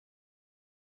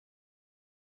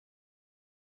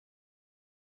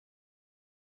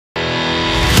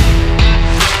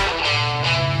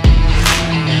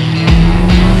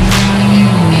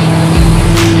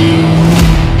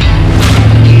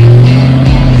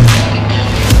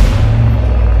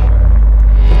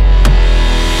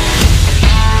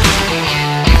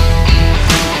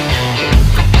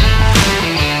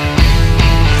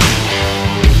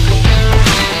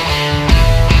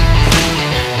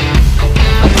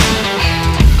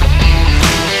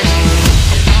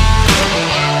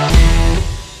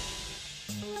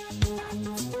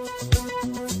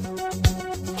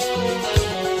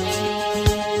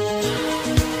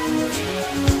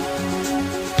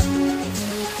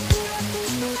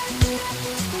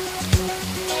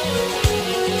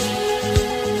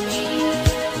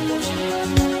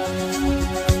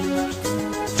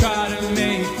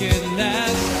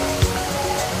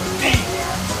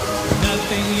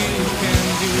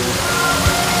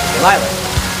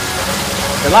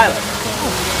Delilah. Oh,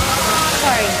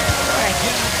 sorry.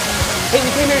 Hey,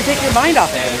 we came here to take your mind off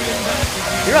it.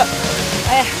 You're up.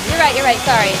 You're right.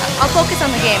 Sorry. I'll focus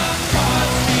on the game.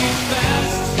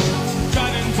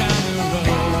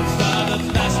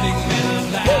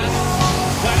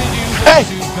 Hey!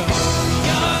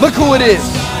 Look who it is!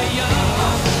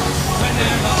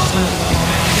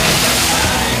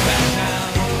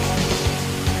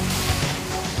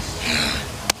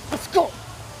 Let's go!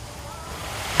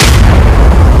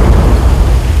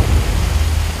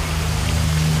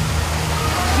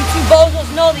 You two bozos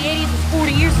know the 80s was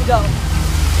 40 years ago.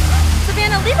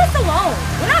 Savannah, leave us alone.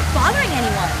 We're not bothering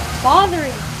anyone.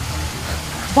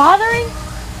 Bothering?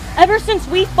 Ever since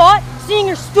we fought, seeing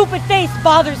your stupid face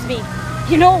bothers me.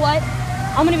 You know what?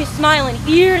 I'm gonna be smiling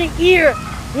ear to ear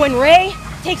when Ray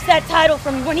takes that title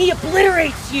from you, when he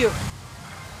obliterates you.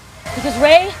 Because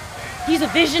Ray, he's a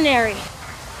visionary.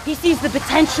 He sees the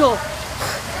potential.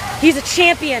 He's a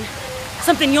champion,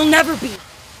 something you'll never be.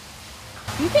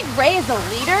 You think Ray is a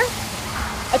leader?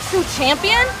 A true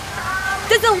champion?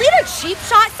 Does a leader cheap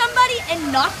shot somebody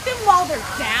and knock them while they're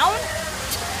down?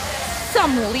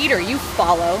 Some leader you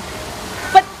follow.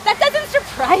 But that doesn't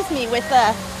surprise me with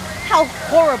how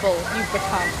horrible you've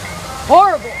become.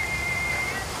 Horrible.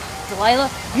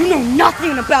 Delilah, you know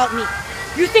nothing about me.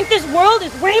 You think this world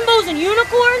is rainbows and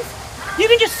unicorns? You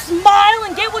can just smile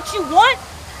and get what you want?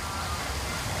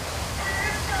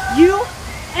 You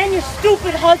and your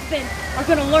stupid husband are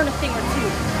gonna learn a thing or two.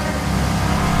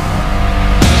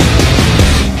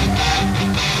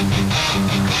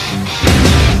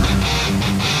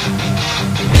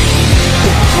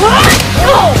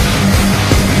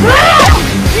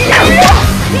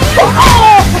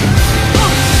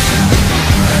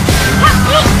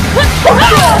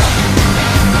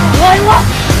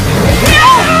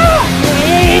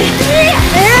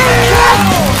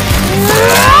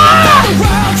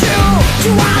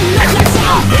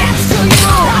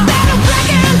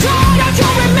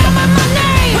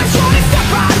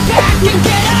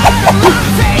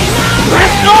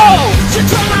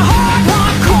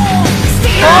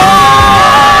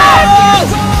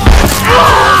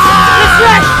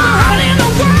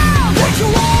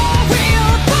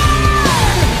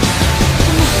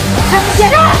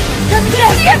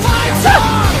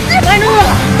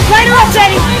 Line her up,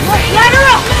 Betty! Line her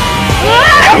up!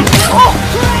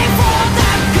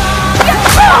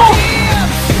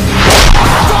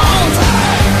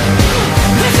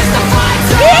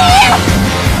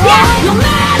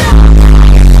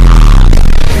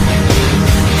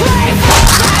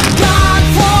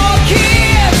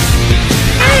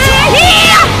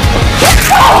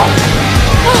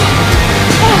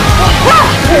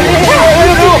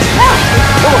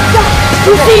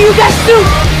 We'll see you guys soon!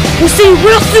 We'll see you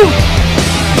real soon!